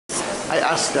I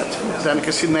asked that. Then you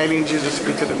can see nailing Jesus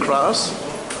into the cross.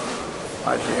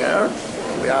 Right here.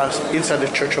 We are inside the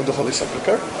Church of the Holy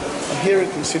Sepulchre. And here you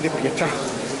can see the Pietà.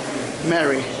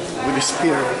 Mary with the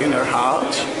spear in her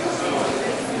heart.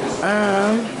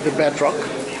 And the bedrock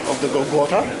of the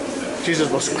Golgotha.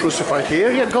 Jesus was crucified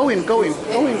here. Yeah, go in.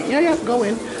 Yeah, go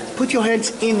in. Put your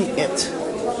hands in it.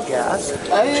 Yes.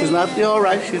 She's not, you're all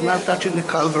right. She's not touching the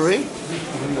Calvary.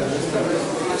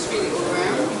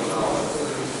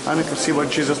 And you can see where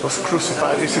Jesus was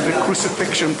crucified. This is the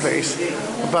crucifixion place.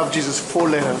 Above Jesus, 4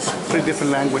 letters, 3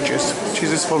 different languages.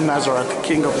 Jesus from Nazareth,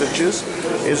 King of the Jews,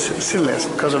 is sinless.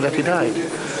 Because of that he died.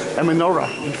 A menorah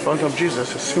in front of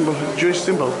Jesus, a symbol, a Jewish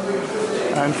symbol,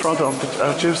 in front of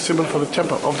the Jewish symbol for the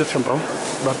temple,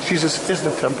 But Jesus is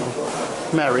the temple.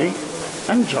 Mary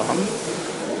and John.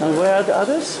 And where are the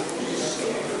others?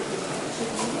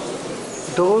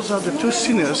 Those are the 2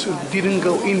 sinners who didn't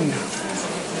go in.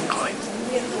 Go in.